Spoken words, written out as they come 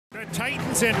The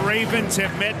Titans and Ravens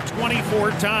have met 24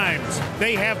 times.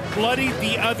 They have bloodied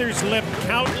the other's lip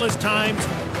countless times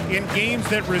in games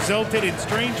that resulted in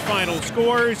strange final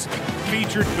scores,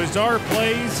 featured bizarre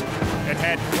plays, and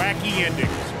had wacky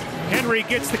endings. Henry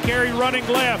gets the carry running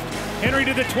left. Henry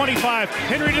to the 25,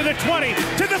 Henry to the 20,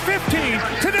 to the 15,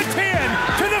 to the 10,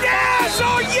 to the 5. Yes!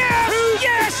 Oh, yes! 2,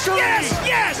 Yes! 3. Yes!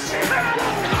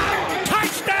 Yes!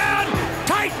 Touchdown,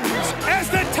 Titans,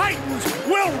 as the Titans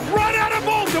will run out of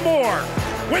Baltimore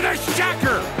with a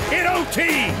shocker in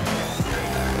OT.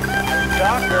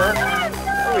 Shocker?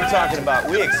 What are we talking about?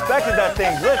 We expected that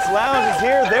thing. Blitz Lounge is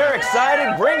here. They're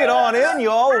excited. Bring it on in,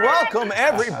 y'all. Welcome,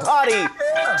 everybody,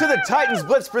 to the Titans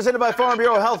Blitz presented by Farm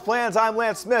Bureau Health Plans. I'm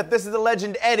Lance Smith. This is the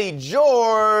legend Eddie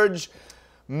George.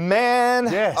 Man,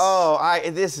 yes.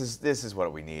 This is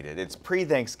what we needed. It's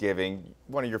pre-Thanksgiving,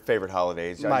 one of your favorite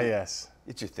holidays. Yes.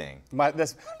 It's your thing.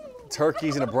 That's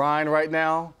turkeys in a brine right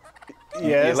now.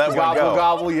 Yes, let the one go.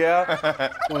 gobble,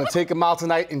 yeah. Want to take them out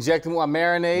tonight, inject them with my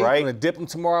marinade. Right. Going to dip them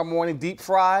tomorrow morning, deep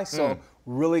fry. So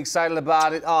really excited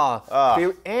about it.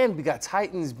 And we got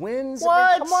Titans wins.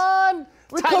 What? Come on.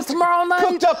 Titans tomorrow night.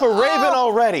 Cooked up a Raven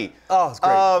already. Oh, it's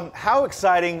great. How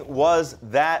exciting was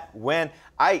that win?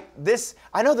 I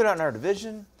know they're not in our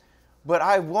division, but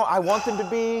I want them to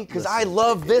be, because I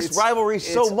love this rivalry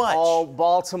so much.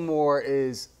 Baltimore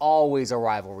is always a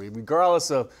rivalry, regardless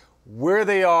of where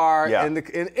they are in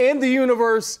the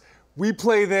universe. We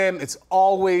play them. It's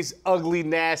always ugly,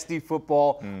 nasty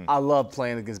football. I love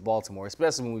playing against Baltimore,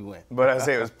 especially when we win. But I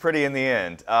say it was pretty in the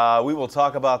end. We will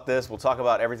talk about this. We'll talk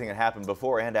about everything that happened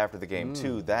before and after the game,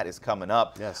 too. That is coming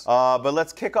up. Yes. But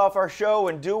let's kick off our show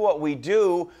and do what we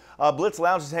do. Blitz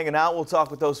Lounge is hanging out. We'll talk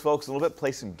with those folks a little bit,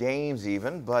 play some games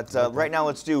even. But right now,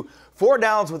 let's do 4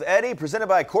 Downs with Eddie, presented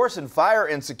by Corson Fire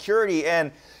and Security.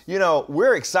 And, you know,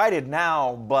 we're excited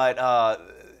now, but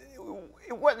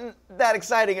it wasn't that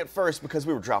exciting at first because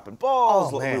we were dropping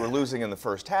balls. We were losing in the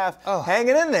first half,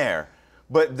 hanging in there.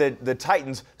 But the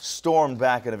Titans stormed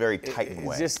back in a very Titan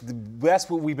way. That's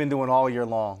what we've been doing all year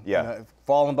long. Yeah. You know,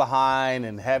 falling behind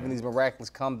and having these miraculous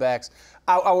comebacks.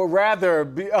 I would rather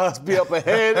us be up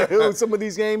ahead in some of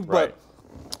these games, but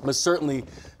certainly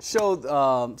showed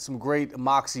some great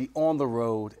moxie on the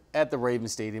road at the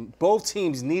Ravens Stadium. Both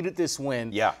teams needed this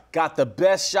win. Yeah. Got the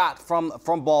best shot from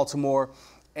Baltimore.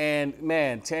 And,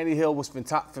 man, Tannehill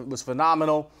was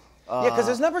phenomenal. Yeah, because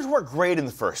his numbers weren't great in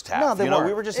the first half. No, they weren't.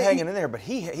 We were just hanging in there, but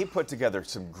he put together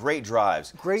some great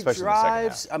drives. Great especially drives. in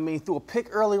the second half. I mean, threw a pick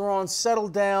earlier on,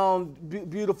 settled down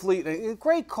beautifully. And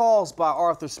great calls by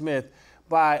Arthur Smith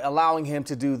by allowing him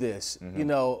to do this. You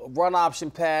know, run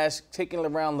option pass, taking it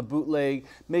around the bootleg,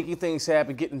 making things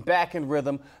happen, getting back in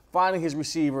rhythm, finding his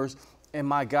receivers. And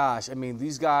my gosh, I mean,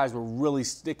 these guys were really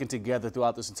sticking together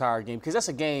throughout this entire game, because that's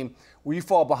a game where you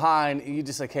fall behind and you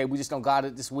just like, hey, we just don't got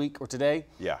it this week or today.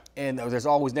 Yeah. And there's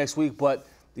always next week, but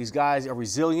these guys are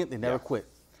resilient. They never quit.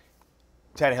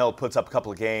 Tannehill puts up a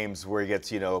couple of games where he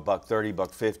gets, $130,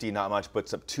 $150, not much,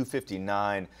 puts up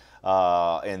 259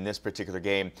 in this particular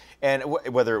game. And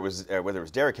whether it was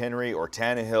Derrick Henry or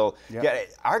Tannehill,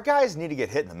 our guys need to get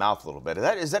hit in the mouth a little bit.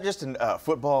 Is that just a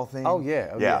football thing? Oh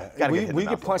yeah. We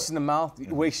get punched in the mouth, it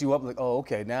wakes you up like, oh,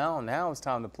 okay, now it's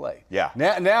time to play. Yeah.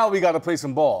 Now we got to play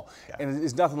some ball. Yeah. And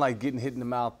it's nothing like getting hit in the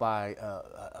mouth by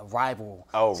a rival,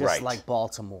 like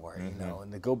Baltimore, you know.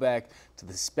 And to go back to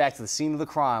the scene of the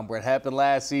crime where it happened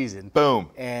last season.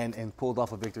 Boom. And pulled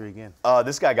off a victory again.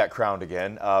 This guy got crowned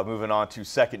again. Moving on to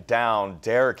second down,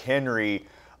 Derrick Henry.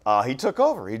 He took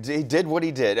over. He did what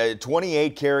he did.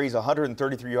 28 carries,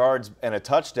 133 yards, and a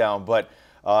touchdown. But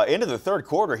into the third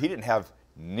quarter, he didn't have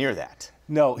near that.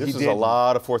 No, this was a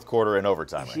lot of fourth quarter and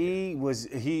overtime.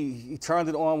 He turned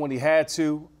it on when he had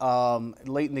to,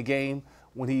 late in the game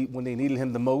when they needed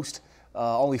him the most.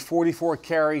 Only 44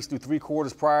 carries through 3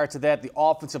 quarters prior to that. The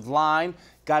offensive line,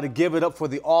 got to give it up for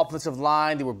the offensive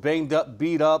line. They were banged up,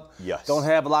 beat up. Yes. Don't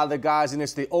have a lot of their guys in there,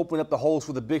 so they opened up the holes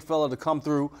for the big fella to come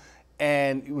through.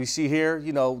 And we see here,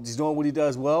 he's doing what he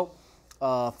does well,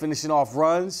 finishing off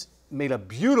runs, made a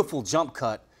beautiful jump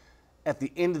cut at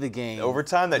the end of the game.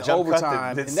 Overtime, that jump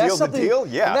cut that sealed the deal?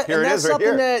 Yeah, here it is right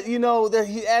here. That's something that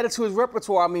he added to his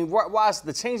repertoire. I mean, watch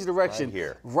the change of direction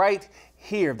right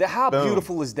here. How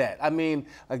beautiful is that? I mean,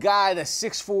 a guy that's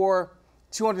 6'4",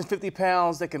 250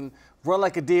 pounds, that can run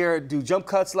like a deer, do jump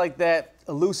cuts like that,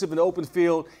 elusive in the open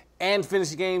field, and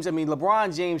finish games. I mean,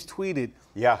 LeBron James tweeted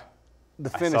the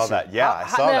finish. I saw that. Yeah, I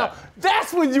saw that.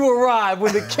 That's when you arrive,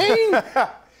 when the king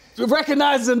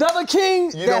recognizes another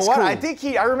king. You know what?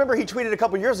 Cool. I remember he tweeted a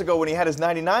couple years ago when he had his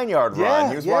 99-yard run.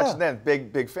 He was watching that.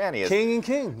 Big fan he is. King and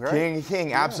king, right? King and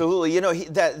king, absolutely. You know,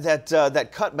 that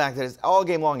cutback that is all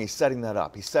game long. He's setting that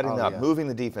up. He's setting that up, moving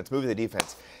the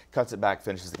defense. Cuts it back,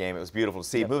 finishes the game. It was beautiful to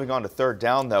see. Moving on to third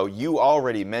down, though, you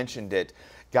already mentioned it.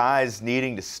 Guys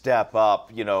needing to step up.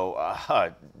 You know,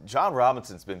 John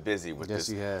Robinson's been busy with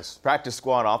this practice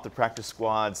squad, off the practice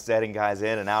squad, setting guys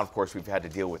in and out. Of course, we've had to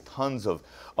deal with tons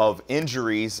of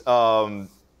injuries.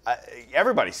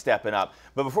 Everybody's stepping up.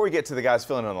 But before we get to the guys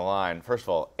filling in the line, first of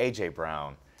all, A.J.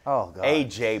 Brown. Oh, God.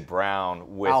 A.J.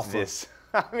 Brown with Alpha. this.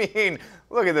 I mean,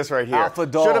 look at this right here. Alpha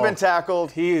dog. Should have been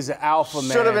tackled. He is an alpha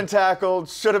man. Should have been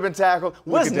tackled.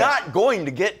 Was not going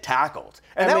to get tackled.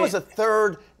 And that was a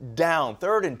third down,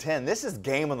 3rd and 10. This is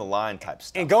game on the line type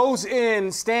stuff. And goes in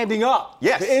standing up.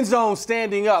 Yes. The end zone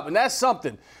standing up. And that's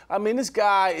something. I mean, this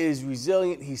guy is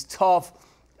resilient. He's tough.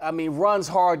 I mean, runs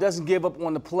hard, doesn't give up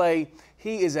on the play.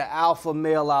 He is an alpha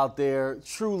male out there,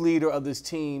 true leader of this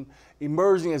team,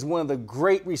 emerging as one of the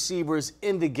great receivers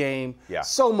in the game. Yeah.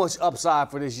 So much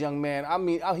upside for this young man. I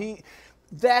mean,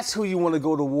 that's who you want to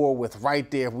go to war with right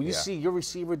there. When you see your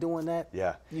receiver doing that,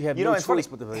 you have no choice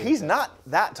but to. He's not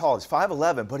that tall. He's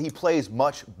 5'11", but he plays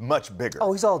much bigger.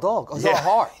 Oh, he's all dog. He's all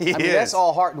heart. I mean, that's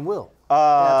all heart and will.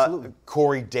 Absolutely.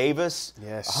 Corey Davis,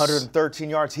 113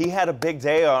 yards. He had a big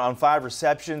day on 5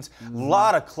 receptions. A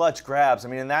lot of clutch grabs. I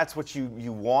mean, and that's what you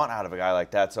want out of a guy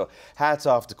like that. So hats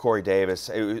off to Corey Davis,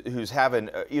 who's having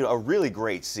a really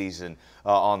great season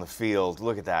on the field.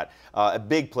 Look at that.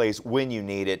 Big plays when you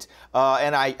need it.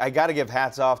 And I got to give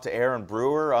hats off to Aaron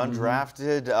Brewer,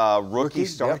 undrafted rookie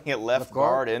starting at left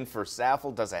guard in for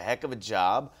Saffold. Does a heck of a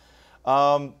job.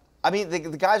 I mean,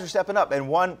 the guys are stepping up. And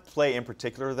one play in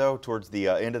particular, though, towards the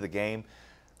end of the game,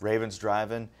 Ravens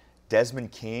driving,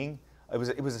 Desmond King. It was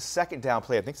a 2nd down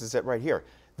play. I think this is it right here.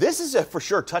 This is a for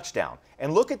sure touchdown.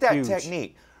 And look at that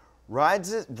technique.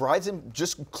 Rides him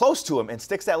just close to him and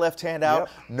sticks that left hand out.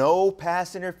 No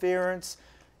pass interference.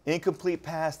 Incomplete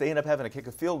pass. They end up having to kick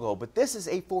a field goal. But this is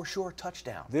a for sure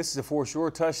touchdown. This is a for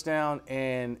sure touchdown,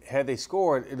 and had they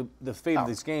scored, the fate of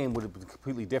this game would have been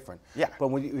completely different. Yeah. But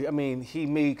he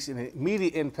makes an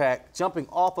immediate impact, jumping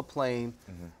off a plane,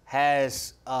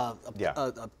 has a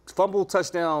fumble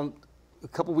touchdown a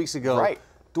couple weeks ago. Right.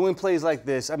 Doing plays like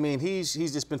this, I mean, he's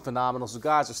just been phenomenal. So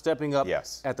guys are stepping up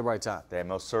at the right time. They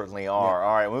most certainly are.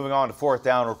 All right, moving on to 4th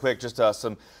down real quick. Just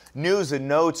some news and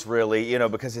notes, really,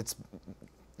 because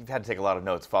you've had to take a lot of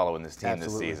notes following this team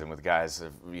this season with guys,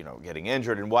 getting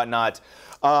injured and whatnot.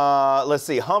 Let's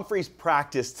see. Humphreys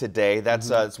practiced today. That's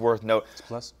it's worth note. It's a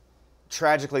plus.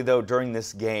 Tragically, though, during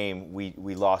this game, we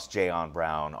lost Jayon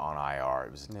Brown on IR.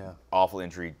 It was an awful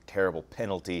injury, terrible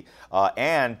penalty,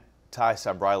 and Ty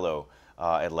Sambrailo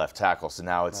at left tackle. So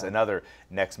now it's another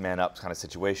next man up kind of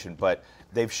situation. But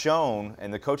they've shown,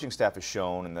 and the coaching staff has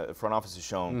shown, and the front office has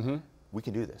shown, we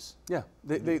can do this. Yeah,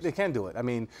 they can do it. I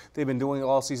mean, they've been doing it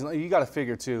all season. You got to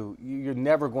figure, too, you're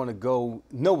never going to go,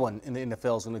 no one in the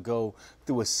NFL is going to go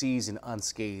through a season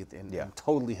unscathed and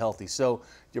totally healthy. So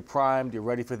you're primed, you're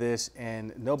ready for this,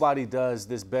 and nobody does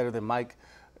this better than Mike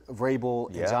Vrabel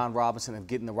and John Robinson of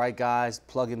getting the right guys,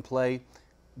 plug and play,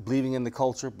 believing in the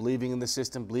culture, believing in the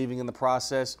system, believing in the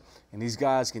process, and these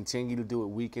guys continue to do it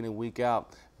week in and week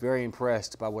out. Very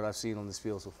impressed by what I've seen on this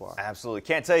field so far. Absolutely.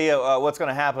 Can't tell you what's going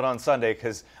to happen on Sunday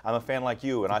because I'm a fan like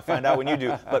you, and I find out when you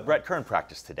do. But Brett Kern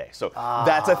practiced today, so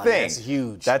that's a thing. That's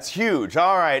huge. That's huge.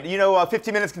 All right.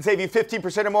 15 minutes can save you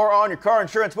 15% or more on your car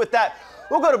insurance. With that,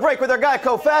 we'll go to break with our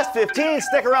Geico Fast 15.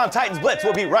 Stick around, Titans Blitz.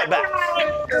 We'll be right back.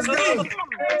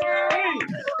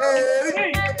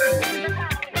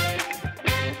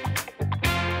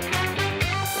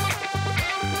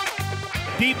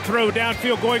 Deep throw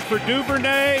downfield going for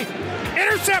Duvernay.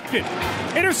 Intercepted.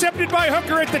 Intercepted by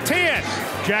Hooker at the 10.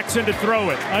 Jackson to throw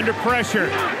it. Under pressure.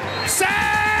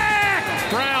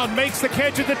 Sack! Brown makes the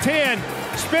catch at the 10.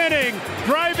 Spinning.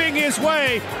 Driving his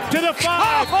way to the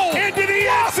 5. Into the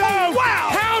end zone. Wow!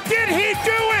 How did he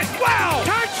do it? Wow!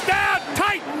 Touchdown,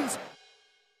 Titans!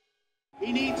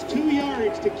 He needs 2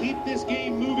 yards to keep this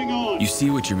game moving on. You see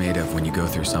what you're made of when you go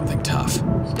through something tough.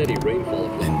 Steady rainfall.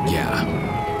 And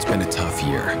yeah, it's been a tough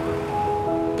year.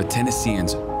 But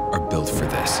Tennesseans are built for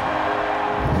this.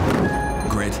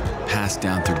 Grit passed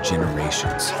down through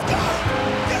generations.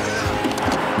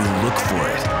 We look for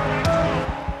it.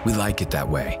 We like it that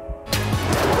way.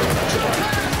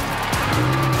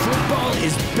 Football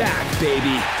is back,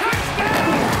 baby.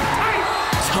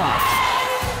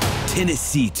 Tough.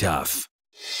 Tennessee tough.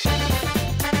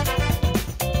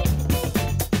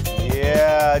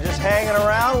 Yeah, just hanging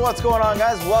around. What's going on,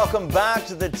 guys? Welcome back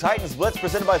to the Titans Blitz,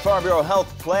 presented by Farm Bureau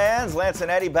Health Plans. Lance and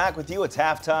Eddie back with you. It's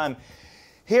halftime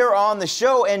here on the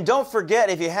show. And don't forget,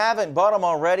 if you haven't bought them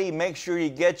already, make sure you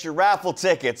get your raffle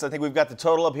tickets. I think we've got the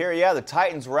total up here. Yeah, the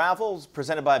Titans raffles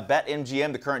presented by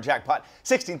BetMGM. The current jackpot,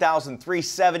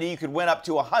 $16,370. You could win up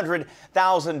to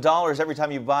 $100,000 every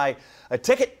time you buy a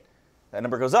ticket. That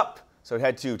number goes up. So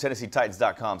head to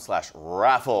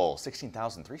TennesseeTitans.com/raffle.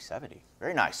 $16,370.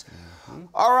 Very nice.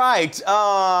 All right.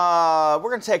 We're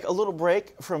going to take a little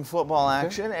break from football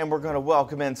action, and we're going to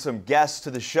welcome in some guests to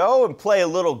the show and play a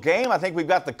little game. I think we've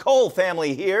got the Cole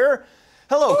family here.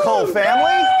 Hello, Cole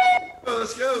family.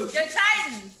 Let's go. Go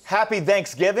Titans. Happy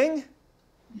Thanksgiving.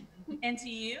 And to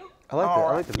you. I like that.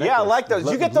 I like the Yeah, I like those.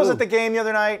 Did you get those at the game the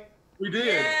other night? We did.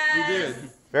 Yes. We did.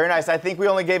 Very nice. I think we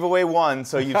only gave away one,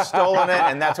 so you've stolen it,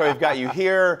 and that's why we've got you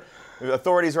here. The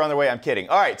authorities are on their way. I'm kidding.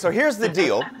 All right, so here's the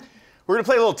deal. We're going to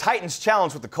play a little Titans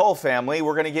challenge with the Cole family.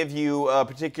 We're going to give you a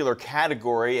particular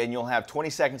category, and you'll have 20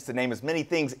 seconds to name as many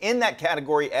things in that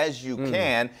category as you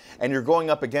can, and you're going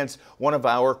up against one of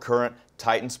our current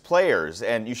Titans players,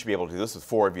 and you should be able to do this with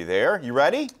 4 of you there. You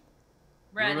ready?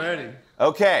 Ready. We're ready.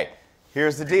 Okay,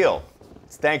 here's the deal.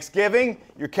 It's Thanksgiving.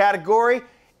 Your category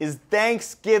is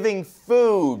Thanksgiving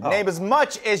food. Name as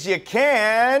much as you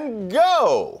can.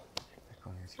 Go.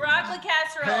 Broccoli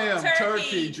casserole. Ham,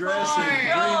 turkey, dressing,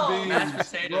 corn, green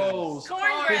beans, rolls,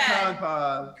 cornbread, pecan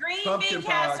pie, green pumpkin bean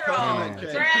pie, casserole, coconut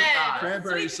cake, bread,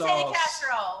 cranberry sweet potato sauce,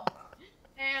 casserole,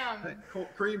 ham,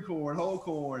 cream corn, whole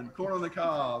corn, corn on the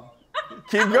cob.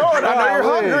 Keep going. I know you're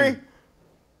hungry.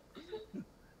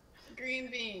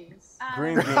 green beans,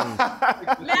 Green beans.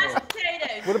 mashed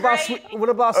potatoes. What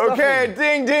about stuffing? Okay,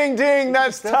 ding, ding, ding.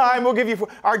 That's time. We'll give you 4.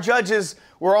 Our judges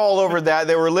were all over that.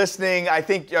 They were listening. I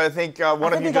think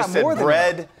one of you they just got said more than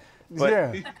bread. But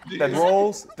Yeah. that's,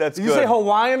 Rolls. That's Did good. you say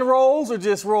Hawaiian rolls or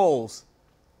just rolls?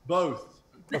 Both.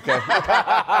 Hedging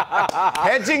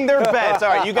their bets. All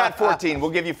right, you got 14.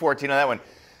 We'll give you 14 on that one.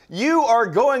 You are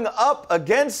going up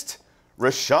against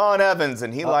Rashawn Evans,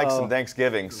 and he likes some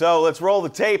Thanksgiving. So let's roll the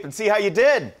tape and see how you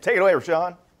did. Take it away,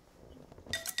 Rashawn.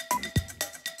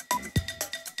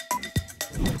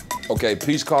 Okay,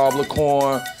 peach cobbler,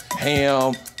 corn,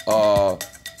 ham,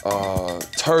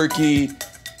 turkey,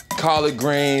 collard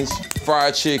greens,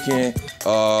 fried chicken,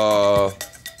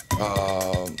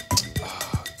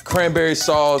 cranberry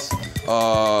sauce.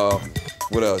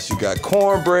 What else? You got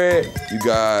cornbread. You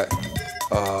got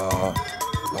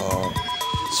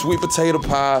sweet potato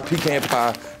pie, pecan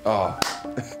pie.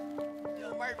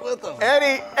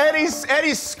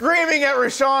 Eddie's screaming at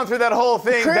Rashawn through that whole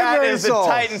thing. That is the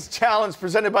Titans challenge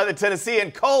presented by the Tennessee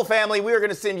and Cole family. We are going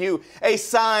to send you a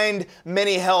signed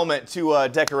mini helmet to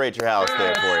decorate your house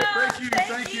there for you.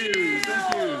 Thank you.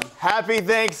 Happy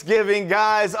Thanksgiving,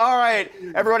 guys. All right,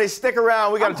 everybody stick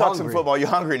around. We got to talk some football. You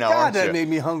hungry now, aren't you? That made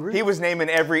me hungry. He was naming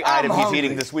every item he's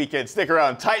eating this weekend. Stick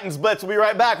around. Titans Blitz. We'll be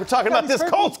right back. We're talking about this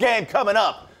Colts game coming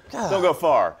up. Don't go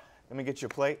far. Let me get you a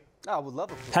plate. I would love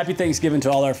it. Happy Thanksgiving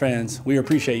to all our fans. We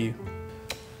appreciate you.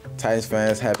 Titans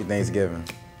fans, happy Thanksgiving.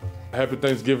 Happy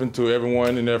Thanksgiving to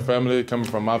everyone in their family, coming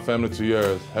from my family to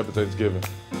yours. Happy Thanksgiving.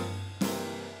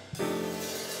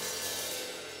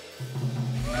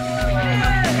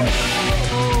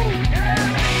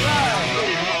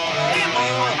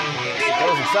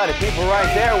 Those excited people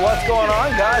right there. What's going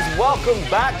on, guys? Welcome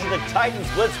back to the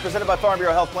Titans Blitz, presented by Farm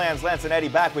Bureau Health Plans. Lance and Eddie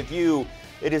back with you.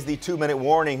 It is the 2-minute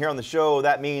warning here on the show.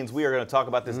 That means we are going to talk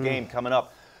about this game coming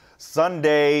up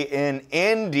Sunday in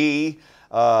Indy.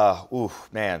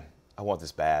 Man, I want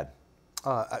this bad.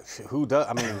 Who does?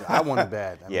 I mean, I want it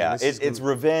bad. I Yeah, mean, it's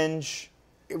revenge.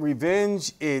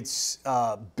 Revenge. It's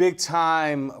a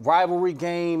big-time rivalry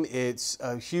game. It's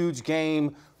a huge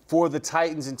game for the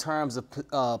Titans in terms of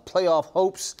playoff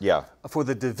hopes. Yeah. For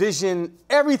the division,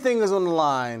 everything is on the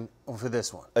line for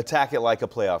this one. Attack it like a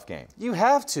playoff game. You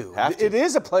have to. Have to. It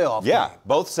is a playoff game. Yeah,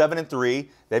 both 7-3.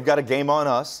 They've got a game on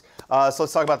us. So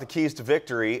let's talk about the keys to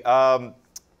victory.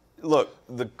 Look,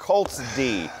 the Colts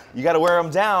D, you got to wear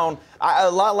them down. A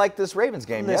lot like this Ravens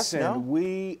game, Listen, yes? No?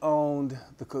 we owned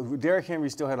Derrick Henry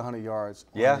still had 100 yards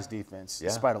on his defense,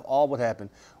 despite of all what happened.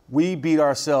 We beat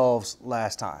ourselves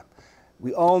last time.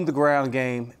 We owned the ground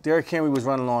game. Derrick Henry was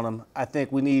running on him. I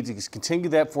think we need to continue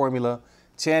that formula.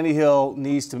 Tannehill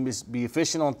needs to be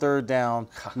efficient on third down,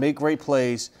 make great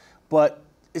plays, but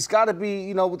it's got to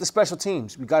be, with the special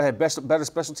teams. We got to have better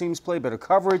special teams play, better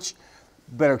coverage,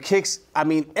 better kicks. I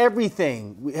mean,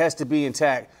 everything has to be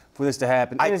intact for this to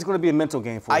happen. And it's going to be a mental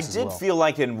game for us as well. I did feel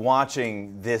like in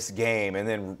watching this game and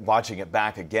then watching it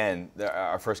back again,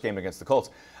 our first game against the Colts,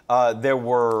 there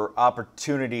were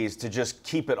opportunities to just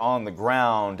keep it on the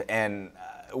ground and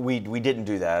we didn't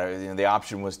do that. You know, the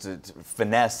option was to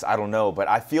finesse. I don't know, but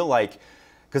I feel like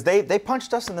because they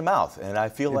punched us in the mouth, and I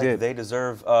feel like they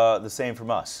deserve the same from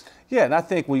us. Yeah, and I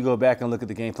think when you go back and look at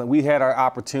the game plan, we had our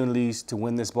opportunities to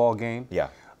win this ball game. Yeah.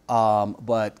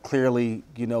 But clearly,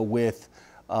 you know, with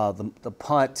the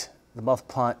punt, the muff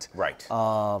punt, right?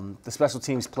 The special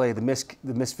teams play, the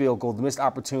missed field goal, the missed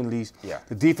opportunities. Yeah.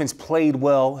 The defense played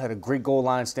well, had a great goal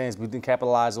line stance. We didn't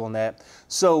capitalize on that.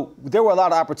 So there were a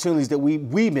lot of opportunities that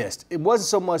we missed. It wasn't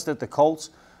so much that the Colts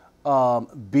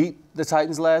beat the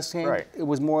Titans last game. Right. It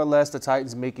was more or less the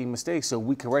Titans making mistakes. So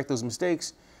we correct those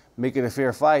mistakes, make it a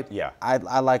fair fight. Yeah.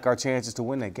 I like our chances to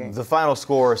win that game. The final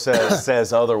score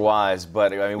says otherwise,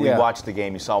 but I mean, we Yeah. watched the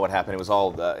game. You saw what happened. It was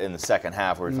all in the second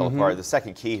half where it fell apart. The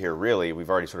second key here, really, we've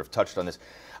already sort of touched on this.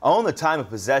 Own the time of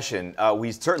possession.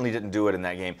 We certainly didn't do it in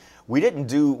that game. We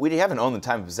haven't owned the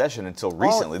time of possession until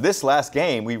recently. This last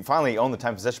game, we finally owned the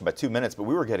time of possession by 2 minutes, but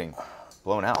we were getting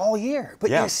blown out all year.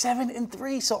 But yeah. you're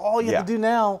 7-3, so all you have to do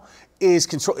now is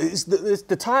control.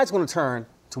 The tide's going to turn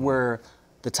to where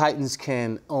the Titans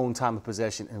can own time of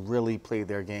possession and really play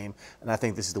their game, and I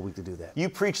think this is the week to do that. You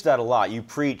preach that a lot. You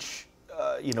preach,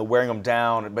 wearing them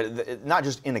down, but not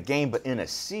just in a game, but in a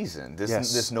season.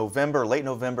 This November, late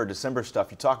November, December stuff,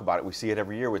 you talk about it. We see it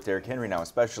every year with Derrick Henry now,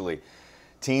 especially.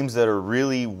 Teams that are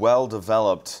really well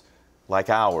developed, like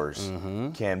ours,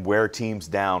 can wear teams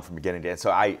down from beginning to end.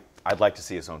 So I'd like to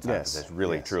see us own time of possession,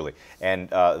 really, truly. And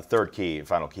the third key,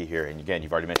 final key here, and again,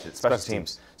 you've already mentioned it, special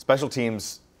teams. Special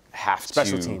teams have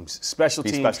special to teams. Special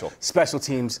be teams. special. Special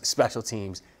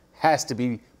teams has to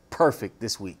be perfect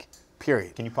this week.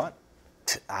 Period. Can you punt?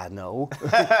 I know.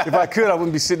 If I could, I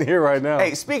wouldn't be sitting here right now.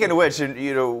 Hey, speaking of which,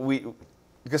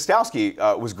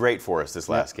 Gostkowski was great for us this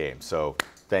last game. So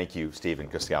thank you, Stephen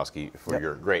Gostkowski, for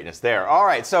your greatness there. All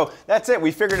right, so that's it.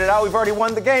 We figured it out. We've already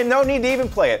won the game. No need to even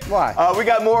play it. Why? We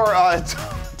got more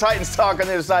Titans talk on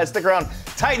the other side. Stick around.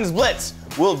 Titans Blitz.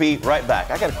 We'll be right back.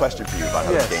 I got a question for you about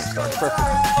how this game started. Perfect.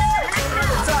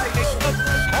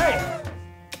 Hey,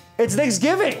 it's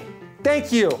Thanksgiving.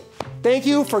 Thank you. Thank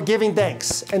you for giving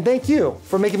thanks. And thank you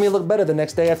for making me look better the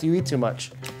next day after you eat too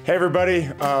much. Hey, everybody.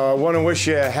 I want to wish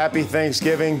you a happy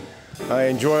Thanksgiving.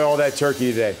 Enjoy all that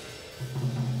turkey today.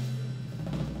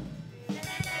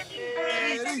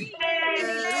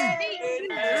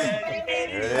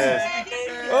 There it is.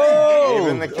 Oh,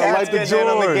 even the cats getting in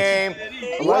on the game.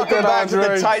 Welcome back to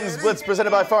the Titans Blitz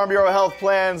presented by Farm Bureau Health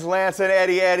Plans. Lance and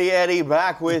Eddie,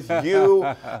 back with you.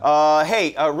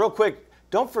 Hey, real quick,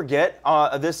 don't forget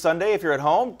this Sunday, if you're at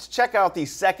home, to check out the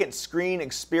second screen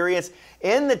experience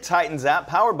in the Titans app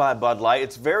powered by Bud Light.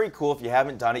 It's very cool if you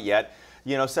haven't done it yet.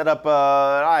 You know, set up an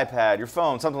iPad, your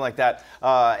phone, something like that,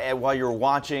 and while you're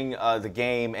watching the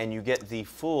game, and you get the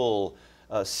full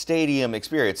stadium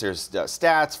experience. There's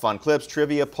stats, fun clips,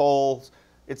 trivia, polls.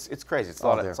 It's crazy. It's a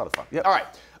lot of fun. Yep. All right,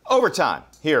 overtime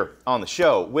here on the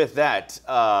show. With that,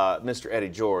 Mr. Eddie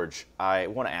George, I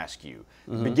want to ask you,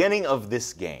 beginning of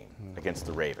this game against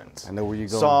the Ravens, I know where you're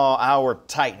going. Saw our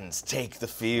Titans take the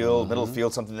field, middle of the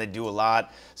field, something they do a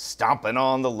lot, stomping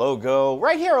on the logo.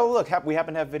 Right here, oh look, we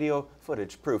happen to have video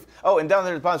footage, proof. Oh, and down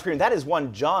there at the bottom screen, that is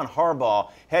one John Harbaugh,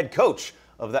 head coach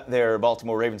of their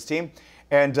Baltimore Ravens team.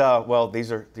 And well,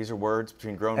 these are words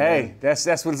between grown men. Hey, that's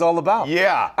what it's all about.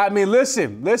 Yeah. I mean,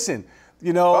 listen.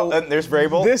 You know, and there's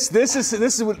Vrabel.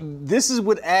 This is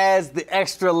what adds the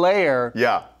extra layer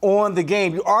on the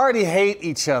game. You already hate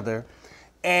each other,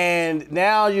 and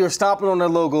now you're stomping on their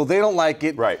logo. They don't like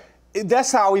it. Right.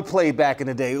 That's how we played back in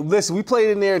the day. Listen, we played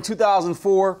in there in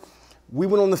 2004. We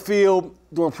went on the field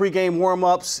during pregame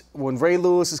warm-ups when Ray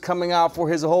Lewis is coming out for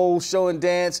his whole show and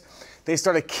dance. They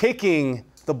started kicking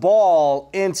the ball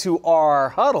into our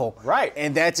huddle. Right.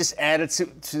 And that just added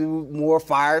to more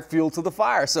fuel to the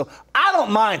fire. So I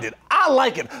don't mind it. I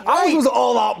like it. Right. I wish it was an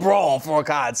all-out brawl for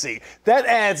God's sake. That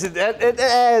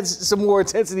adds some more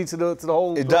intensity to the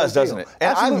whole. It does, doesn't it?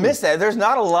 And I miss that. There's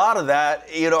not a lot of that,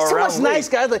 around. So much nice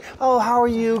guys like, oh, how are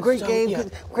you? Great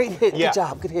game, great hit, good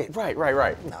job, good hit. Right.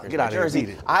 No, get out of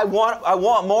here. I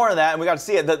want more of that, and we got to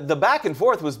see it. The back and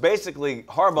forth was basically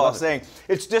Harbaugh saying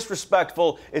it's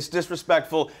disrespectful.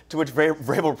 To which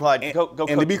Vrabel replied, "Go."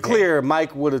 And to be clear,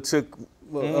 Mike would have took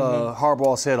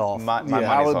Harbaugh's head off.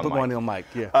 I would put money on Mike.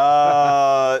 Yeah.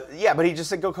 But he just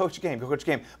said, "Go coach the game."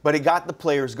 But it got the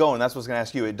players going. That's what I was going to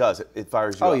ask you. It does. It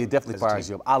fires you up. Oh, it definitely fires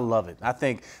you up. I love it. I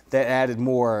think that added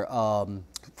more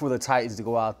for the Titans to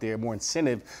go out there, more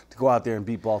incentive to go out there and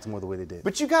beat Baltimore the way they did.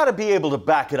 But you got to be able to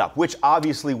back it up, which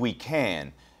obviously we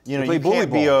can. You know, play you bully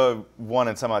can't be ball. a one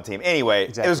and some odd team. Anyway,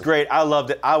 Exactly. it was great. I loved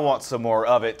it. I want some more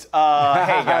of it.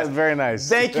 Hey, guys. Very nice.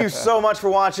 Thank you so much for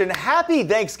watching. Happy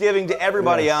Thanksgiving to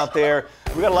everybody out there.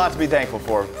 We got a lot to be thankful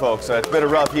for, folks. It's been a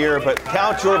rough year, but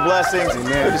count your blessings.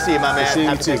 Good to see you, my man.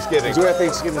 Happy Thanksgiving. Enjoy our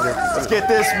Thanksgiving. Let's get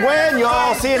this win,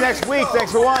 y'all. See you next week.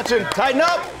 Thanks for watching. Tighten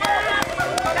up.